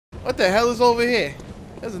What the hell is over here?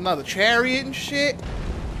 There's another chariot and shit.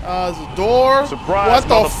 There's a door. Surprise, what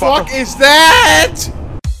the fuck is that?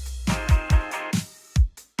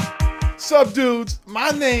 Sup, dudes?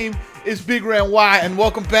 My name is BigRedNY, and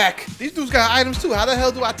welcome back. These dudes got items too. How the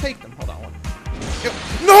hell do I take them? Hold on.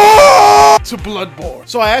 No! To BloodBorne.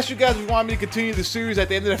 So I asked you guys if you want me to continue the series at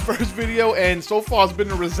the end of the first video, and so far it's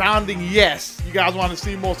been a resounding yes. You guys want to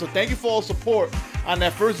see more, so thank you for all the support on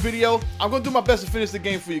that first video. I'm going to do my best to finish the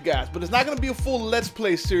game for you guys, but it's not going to be a full Let's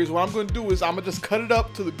Play series. What I'm going to do is I'm going to just cut it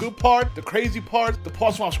up to the good part, the crazy part, the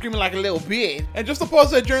parts where I'm screaming like a little bitch, and just the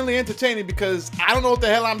parts that are generally entertaining, because I don't know what the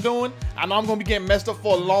hell I'm doing. I know I'm going to be getting messed up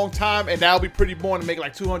for a long time, and that'll be pretty boring to make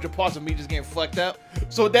like 200 parts of me just getting fucked up.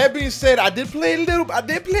 So with that being said, I did play a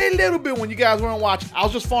little bit when you guys weren't watching. I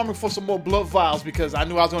was just farming for some more blood vials because I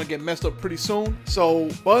knew I was going to get messed up pretty soon. So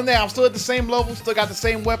other than that, I'm still at the same level, still got the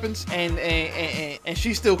same weapons, and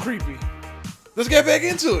she's still creepy. Let's get back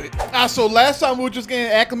into it. So last time we were just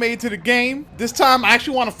getting acclimated to the game. This time I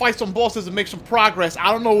actually want to fight some bosses and make some progress.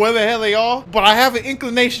 I don't know where the hell they are, but I have an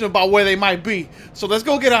inclination about where they might be. So let's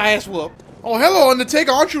go get our ass whooped. Oh, hello,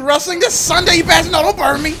 Undertaker. Aren't you wrestling this Sunday, you bastard? No, don't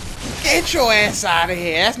burn me. Get your ass out of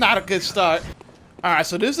here. That's not a good start. All right,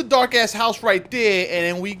 so this is the dark-ass house right there, and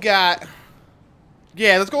then we got...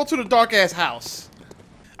 Yeah, let's go to the dark-ass house.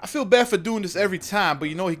 I feel bad for doing this every time, but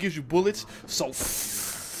you know he gives you bullets, so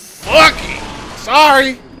fuck it.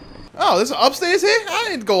 Sorry. Oh, there's an upstairs here? I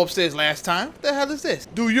didn't go upstairs last time. What the hell is this?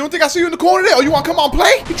 Dude, you don't think I see you in the corner there? Oh, you want to come on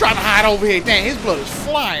play? He trying to hide over here. Dang, his blood is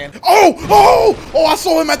flying. Oh, I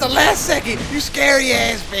saw him at the last second. You scary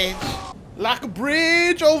ass bitch. Like a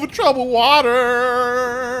bridge over troubled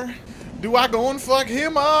water. Do I go and fuck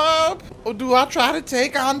him up? Or do I try to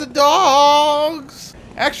take on the dogs?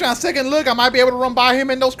 Actually, on second look, I might be able to run by him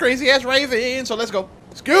and those crazy ass ravens. So let's go.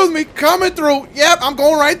 Excuse me, coming through. Yep, I'm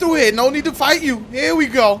going right through here. No need to fight you. Here we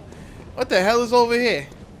go. What the hell is over here?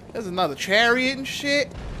 There's another chariot and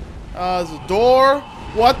shit. There's a door.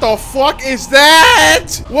 What the fuck is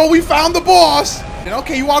that? Well, we found the boss. And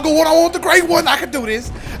okay, you want to go one-on-one with the great one? I can do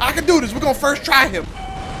this. I can do this. We're going to first try him.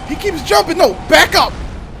 He keeps jumping. No, back up.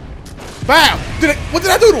 Bam. What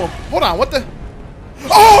did I do to him? Hold on. What the?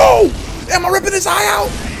 Oh! Am I ripping his eye out?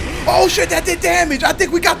 Oh shit, that did damage. I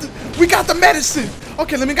think we got the medicine.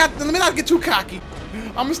 Okay, let me not get too cocky.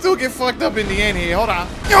 I'ma still get fucked up in the end here. Hold on.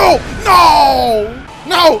 No!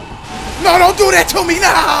 Don't do that to me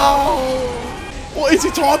now! Well, is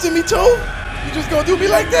he taunting me too? You just gonna do me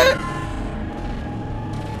like that?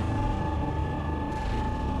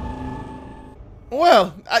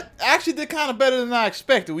 Well, I actually did kind of better than I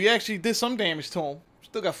expected. We actually did some damage to him.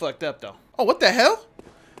 Still got fucked up though. Oh, what the hell?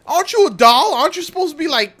 Aren't you a doll? Aren't you supposed to be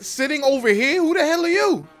like sitting over here? Who the hell are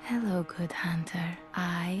you? Hello, good hunter.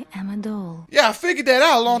 I am a doll. Yeah, I figured that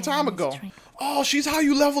out a long time ago. Oh, she's how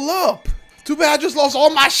you level up. Too bad I just lost all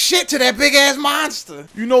my shit to that big ass monster.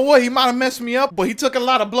 You know what? He might have messed me up, but he took a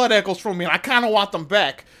lot of blood echoes from me, and I kind of want them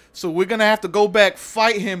back. So we're gonna have to go back,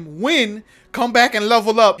 fight him, win, come back and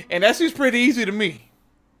level up, and that seems pretty easy to me.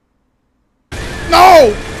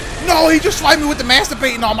 No, he just swiped me with the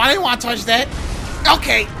masturbating arm. I didn't want to touch that.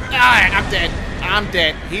 Okay, alright, I'm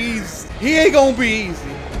dead. He ain't gonna be easy.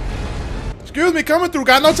 Excuse me, coming through.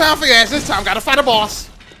 Got no time for your ass this time. Gotta fight a boss.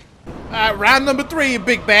 Alright, round number 3, you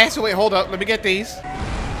big bass. Wait, hold up. Let me get these.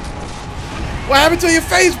 What happened to your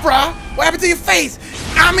face, brah? What happened to your face?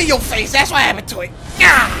 I'm in your face. That's what happened to it.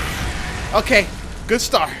 Ah! Okay, good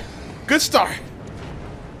start. Good start.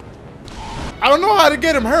 I don't know how to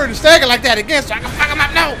get him hurt and stagger like that again, so I can fuck him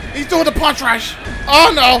up. No, he's doing the punch rush.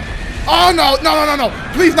 Oh no. Oh no.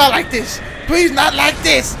 Please not like this. Please not like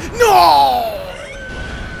this. No!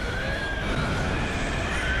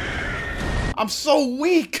 I'm so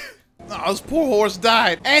weak. Oh, this poor horse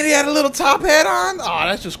died. And he had a little top hat on? Oh,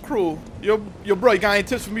 that's just cruel. Yo, bro, you got any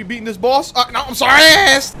tips for me beating this boss? No, I'm sorry,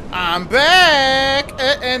 ass. I'm back.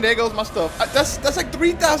 And there goes my stuff. That's like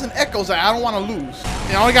 3,000 echoes that I don't want to lose.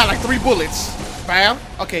 And I only got like 3 bullets. Bam.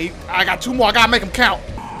 Okay, I got 2 more. I gotta make them count.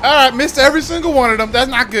 All right, missed every single one of them. That's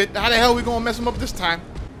not good. How the hell are we gonna mess them up this time?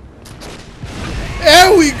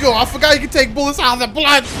 There we go. I forgot you can take bullets out of the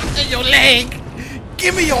blood in your leg.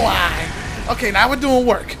 Give me your eye. Okay, now we're doing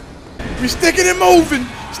work. We sticking and moving.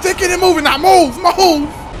 Now move.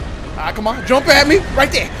 Alright, come on. Jump at me.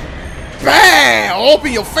 Right there. Bam!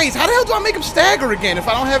 Open your face. How the hell do I make him stagger again if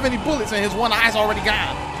I don't have any bullets and his one eye's already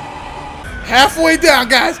gone? Halfway down,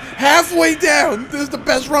 guys. Halfway down. This is the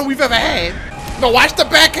best run we've ever had. No, watch the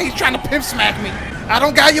back. He's trying to pimp smack me. I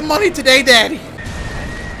don't got your money today, daddy.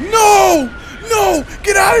 No!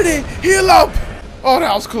 Get out of there. Heal up. Oh,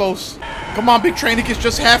 that was close. Come on, big trainer.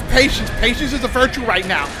 Just have patience. Patience is a virtue right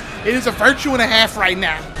now. It is a virtue and a half right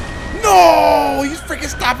now. No, he's freaking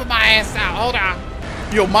stomping my ass out. Hold on.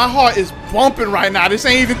 Yo, my heart is bumping right now. This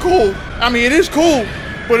ain't even cool. I mean, it is cool,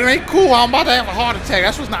 but it ain't cool. I'm about to have a heart attack.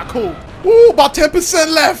 That's what's not cool. Ooh, about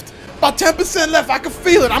 10% left. About 10% left. I can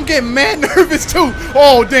feel it. I'm getting mad nervous too.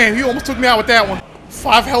 Oh, damn. He almost took me out with that one.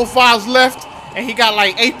 5 health files left, and he got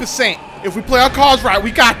like 8%. If we play our cards right,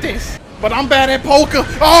 we got this. But I'm bad at poker.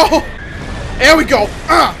 Oh, there we go.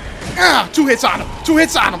 2 hits on him. 2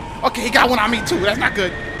 hits on him. Okay, he got one on me too. That's not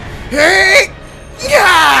good. Hey!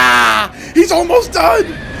 Yeah! He's almost done.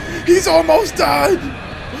 He's almost done.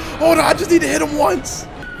 Hold on, I just need to hit him once.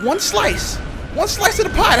 One slice. One slice of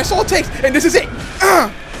the pie. That's all it takes. And this is it.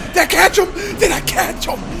 Did I catch him? Did I catch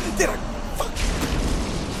him? Did I? Fuck.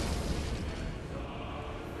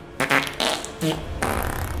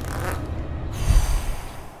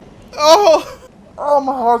 Oh,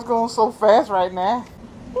 my heart's going so fast right now.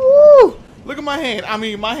 Woo! Look at my hand. I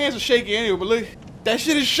mean, my hands are shaking anyway, but look. That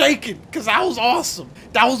shit is shaking, because that was awesome.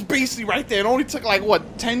 That was beastly right there. It only took like,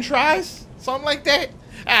 what, 10 tries? Something like that?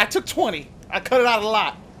 I took 20. I cut it out a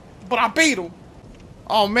lot. But I beat him.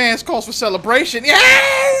 Oh, man, it's cause for celebration.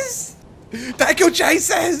 Yes! Thank you,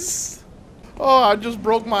 Jesus! Oh, I just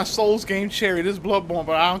broke my Souls game cherry. This is BloodBorne,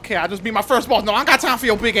 but I don't care. I just beat my first boss. No, I ain't got time for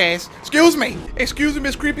your big ass. Excuse me. Excuse me,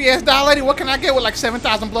 Miss Creepy Ass Doll Lady. What can I get with like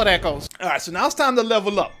 7,000 blood echoes? All right, so now it's time to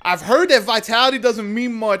level up. I've heard that vitality doesn't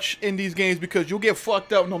mean much in these games because you'll get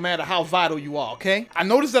fucked up no matter how vital you are, okay? I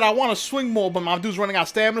noticed that I want to swing more, but my dude's running out of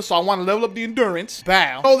stamina, so I want to level up the endurance.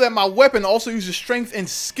 Bow. I know that my weapon also uses strength and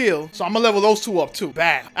skill, so I'm gonna level those 2 up too.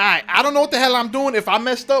 Bow. All right, I don't know what the hell I'm doing. If I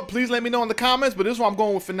messed up, please let me know in the comments, but this is what I'm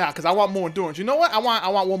going with for now because I want more endurance. You know what? I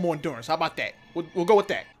want one more endurance. How about that? We'll go with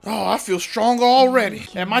that. Oh, I feel stronger already.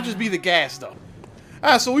 That might just be the gas though.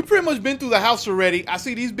 Alright, so we pretty much been through the house already. I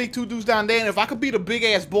see these big 2 dudes down there, and if I could beat a big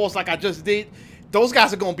ass boss like I just did, those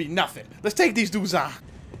guys are gonna be nothing. Let's take these dudes on.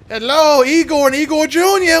 Hello, Igor and Igor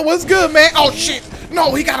Jr. What's good, man? Oh shit!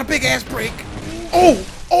 No, he got a big ass break. Oh,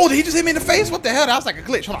 did he just hit me in the face? What the hell? That was like a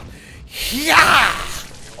glitch. Hold on. Yeah!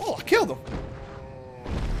 Oh, I killed him.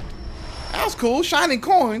 That was cool. Shining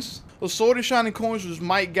coins. The sword of shining coins was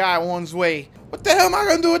Mike Guy one's way. What the hell am I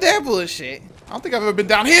gonna do with that bullshit? I don't think I've ever been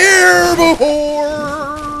down here before.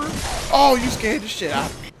 Oh, you scared the shit out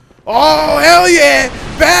of me. Oh, hell yeah.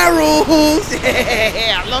 Barrels.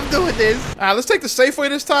 Yeah, I love doing this. All right, let's take the safe way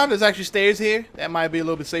this time. There's actually stairs here. That might be a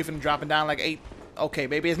little bit safer than dropping down like 8. Okay,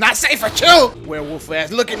 baby, it's not safe for chill. Werewolf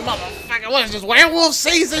ass looking motherfucker. What is this, werewolf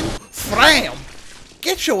season? Fram.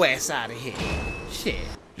 Get your ass out of here. Shit.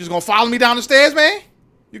 You just gonna follow me down the stairs, man?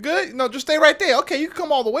 You good? No, just stay right there. Okay, you can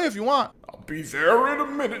come all the way if you want. I'll be there in a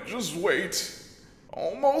minute. Just wait.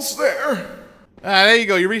 Almost there. Alright, there you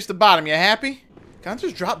go. You reached the bottom. You happy? Can I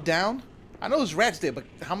just drop down? I know there's rats there, but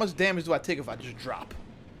how much damage do I take if I just drop?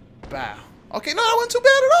 Bow. Okay, no, that wasn't too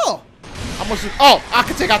bad at all. How much? Oh, I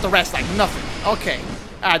can take out the rats like nothing. Okay.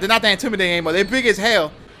 Alright, they're not that intimidating anymore. They're big as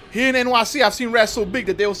hell. Here in NYC, I've seen rats so big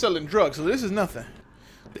that they were selling drugs, so this is nothing.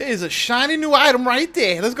 There is a shiny new item right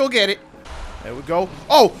there. Let's go get it. There we go.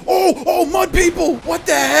 Oh, mud people! What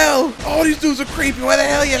the hell? Oh, these dudes are creepy. Where the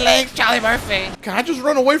hell are your legs, Charlie Murphy? Can I just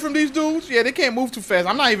run away from these dudes? Yeah, they can't move too fast.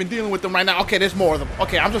 I'm not even dealing with them right now. Okay, there's more of them.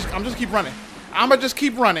 Okay, I'm just keep running. I'ma just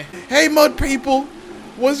keep running. Hey, mud people.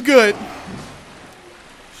 What's good?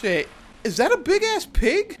 Shit. Is that a big ass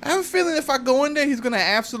pig? I have a feeling if I go in there, he's gonna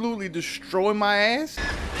absolutely destroy my ass.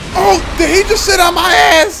 Oh, did he just sit on my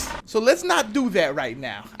ass? So let's not do that right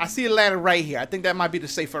now. I see a ladder right here. I think that might be the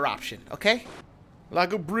safer option, okay?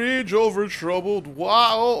 Like a bridge over troubled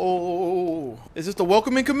wow. Is this the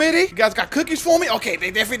welcoming committee? You guys got cookies for me? Okay,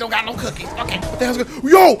 they definitely don't got no cookies. Okay, what the hell's going?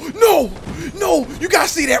 Yo, no, you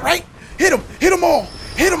guys see that, right? Hit them all.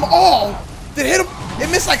 Did it hit him? It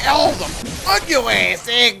missed like all of them. Fuck your ass.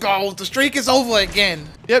 There it goes. The streak is over again.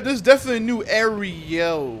 Yep, this is definitely a new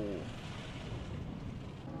area.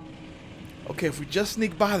 Okay, if we just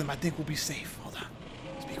sneak by them, I think we'll be safe. Hold on.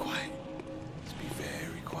 Let's be quiet. Let's be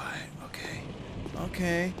very quiet.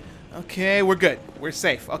 Okay, we're good. We're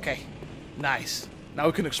safe. Okay, nice. Now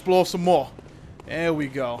we can explore some more. There we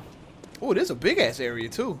go. Oh, there's a big-ass area,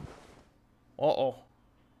 too. Uh-oh.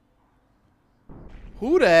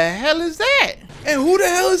 Who the hell is that? And who the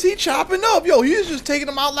hell is he chopping up? Yo, he's just taking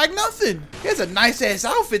them out like nothing. He has a nice-ass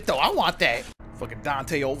outfit, though. I want that. Fucking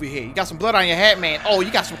Dante over here. You got some blood on your hat, man. Oh, you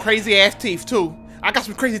got some crazy-ass teeth, too. I got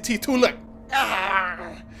some crazy teeth, too. Look.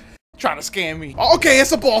 Trying to scam me. Oh, okay,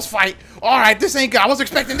 it's a boss fight. All right, this ain't good. I was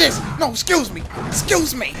expecting this. No, excuse me.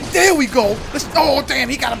 There we go. Oh, damn,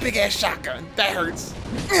 he got a big-ass shotgun. That hurts.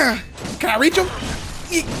 Can I reach him?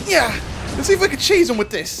 Yeah. Let's see if we can cheese him with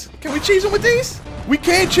this. Can we cheese him with these? We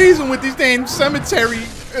can't cheese him with these damn cemetery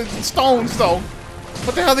stones, though.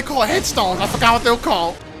 What the hell they call headstones? I forgot what they were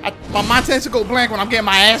called. My mind tends to go blank when I'm getting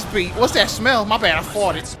my ass beat. What's that smell? My bad, I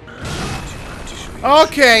farted.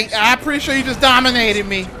 Okay, I'm pretty sure you just dominated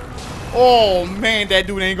me. Oh man, that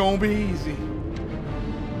dude ain't gonna be easy.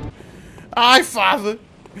 Alright, father.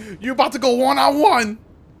 You about to go one-on-one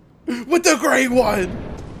with the Great One.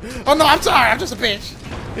 Oh no, I'm sorry, I'm just a bitch.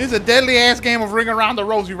 This is a deadly ass game of Ring Around the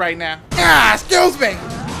Rosie right now. Ah, excuse me.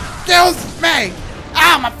 Excuse me.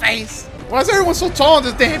 Ah, my face. Why is everyone so tall in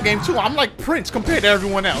this damn game too? I'm like Prince compared to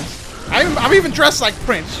everyone else. I'm even dressed like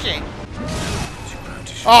Prince. Shit.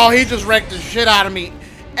 Oh, he just wrecked the shit out of me.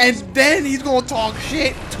 And then he's gonna talk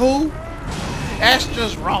shit too? That's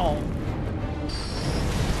just wrong.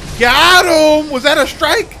 Got him! Was that a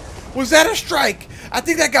strike? Was that a strike? I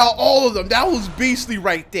think that got all of them. That was beastly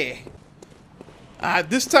right there.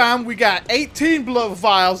 This time we got 18 blood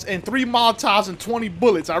vials and 3 Molotovs and 20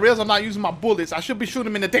 bullets. I realize I'm not using my bullets. I should be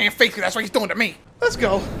shooting him in the damn face because that's what he's doing to me. Let's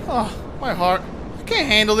go. Oh, my heart. I can't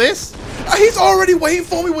handle this. He's already waiting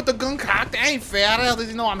for me with the gun cocked. That ain't fair. How the hell does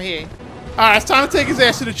he know I'm here? Alright, it's time to take his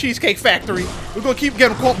ass to the Cheesecake Factory. We're gonna keep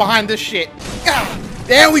getting caught behind this shit.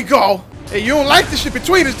 There we go. Hey, you don't like this shit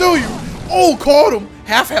between us, do you? Oh, caught him.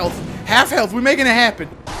 Half health. Half health. We're making it happen.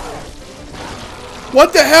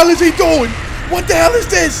 What the hell is he doing? What the hell is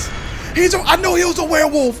this? I know he was a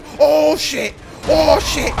werewolf. Oh shit. Oh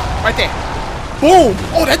shit. Right there. Boom.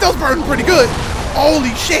 Oh, that does burn pretty good.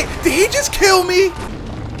 Holy shit. Did he just kill me?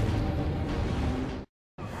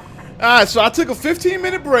 Alright, so I took a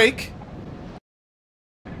 15-minute break.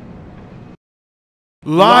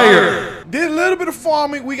 Liar. Did a little bit of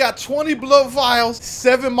farming. We got 20 blood vials,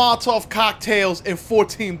 7 Molotov cocktails, and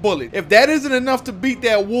 14 bullets. If that isn't enough to beat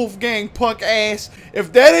that WolfGang punk ass,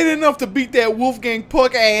 if that ain't enough to beat that WolfGang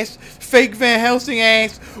punk ass, fake Van Helsing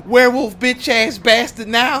ass, werewolf bitch ass bastard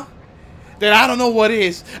now, then I don't know what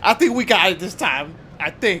is. I think we got it this time. I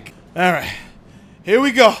think. Alright. Here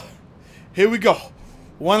we go. Here we go.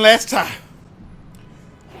 One last time.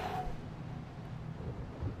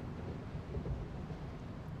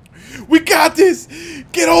 We got this!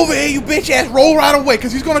 Get over here, you bitch ass. Roll right away,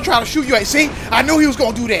 because he's going to try to shoot you. See? I knew he was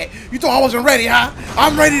going to do that. You thought I wasn't ready, huh?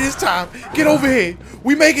 I'm ready this time. Get over here.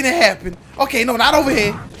 We making it happen. Okay, no, not over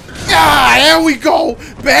here. Ah, there we go.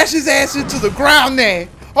 Bash his ass into the ground there.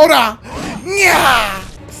 Hold on. Yeah.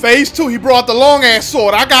 Phase 2, he brought the long ass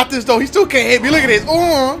sword. I got this, though. He still can't hit me. Look at this.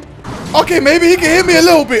 Okay, maybe he can hit me a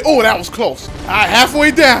little bit. Oh, that was close. All right,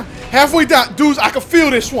 halfway down. Halfway down. Dudes, I can feel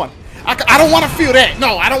this one. I don't want to feel that.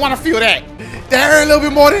 No, I don't want to feel that. That hurt a little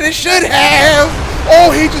bit more than it should have. Oh,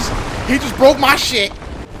 he just broke my shit.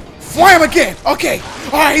 Flam again. Okay.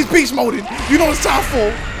 All right, he's beast moding. You know what it's time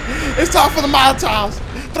for. It's time for the Molotovs.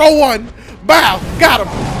 Throw one. Bow. Got him.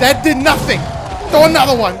 That did nothing. Throw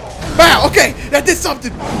another one. Bow. Okay, that did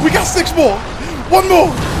something. We got 6 more. One more.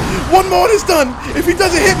 One more and it's done. If he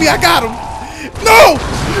doesn't hit me, I got him. No.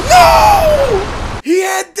 No. He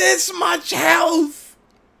had this much health.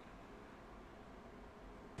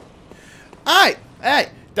 Alright,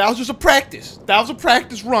 that was just a practice. That was a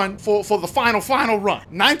practice run for the final run.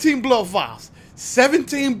 19 blood vials,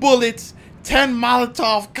 17 bullets, 10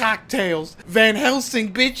 Molotov cocktails. Van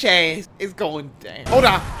Helsing bitch ass is going down. Hold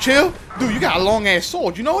on, chill. Dude, you got a long ass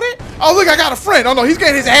sword, you know that? Oh look, I got a friend. Oh no, he's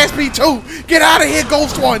getting his ass beat too. Get out of here,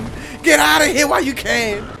 Ghost One. Get out of here while you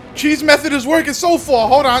can. Cheese method is working so far.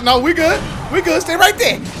 Hold on, no, we good. We good, stay right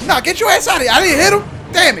there. Nah, get your ass out of here. I didn't hit him.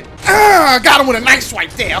 Damn it. Got him with a nice swipe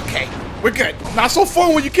there, okay. We're good. Not so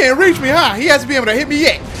fun when you can't reach me, huh? He hasn't been able to hit me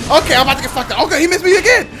yet. Okay, I'm about to get fucked up. Okay, he missed me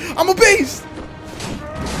again. I'm a beast.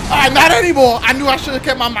 Alright, not anymore. I knew I should have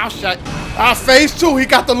kept my mouth shut. Phase 2, he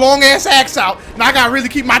got the long ass axe out. Now I gotta really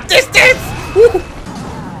keep my distance.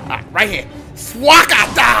 Alright, right here.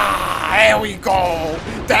 Swakata! There we go.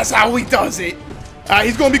 That's how he does it.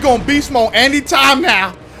 He's gonna be going beast mode anytime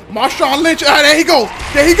now. Marshawn Lynch. There he goes.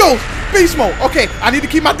 There he goes. Beast mode. Okay, I need to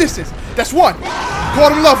keep my distance. That's 1.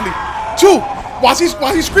 Caught him lovely. 2. While he's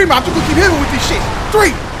screaming, I'm just gonna keep hitting with these shit.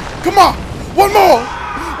 3. Come on. 1 more.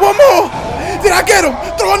 1 more. Did I get him?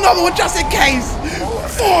 Throw another one just in case.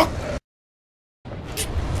 Fuck.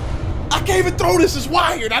 I can't even throw this. It's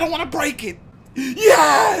wired. I don't want to break it.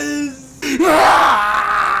 Yes.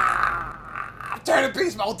 I'm turning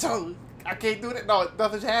beast mode too. I can't do that. No,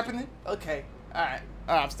 nothing's happening. Okay. All right.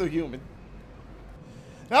 I'm still human.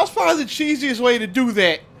 That was probably the cheesiest way to do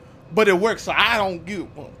that. But it works, so I don't give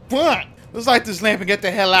a fuck. Let's light this lamp and get the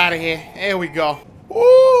hell out of here. There we go.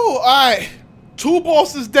 Ooh, alright. 2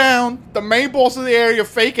 bosses down. The main boss of the area,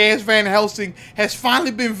 fake ass Van Helsing, has finally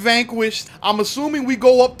been vanquished. I'm assuming we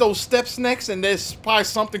go up those steps next, and there's probably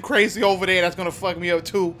something crazy over there that's gonna fuck me up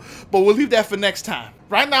too. But we'll leave that for next time.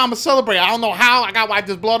 Right now, I'm gonna celebrate. I don't know how. I gotta wipe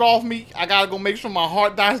this blood off me. I gotta go make sure my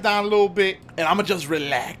heart dies down a little bit, and I'm gonna just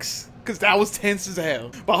relax, because that was tense as hell.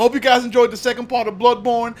 But I hope you guys enjoyed the second part of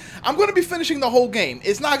Bloodborne. I'm going to be finishing the whole game.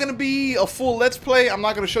 It's not going to be a full Let's Play. I'm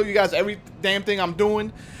not going to show you guys every damn thing I'm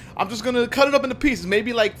doing. I'm just going to cut it up into pieces.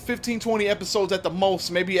 Maybe like 15, 20 episodes at the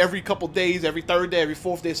most. Maybe every couple days, every third day, every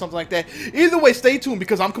fourth day, something like that. Either way, stay tuned,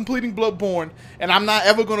 because I'm completing Bloodborne, and I'm not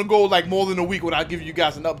ever going to go like more than a week without giving you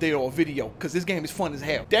guys an update or a video, because this game is fun as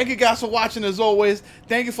hell. Thank you guys for watching as always.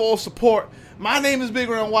 Thank you for all support. My name is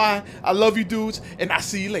BigRedNY. I love you dudes, and I'll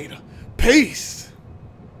see you later. Peace.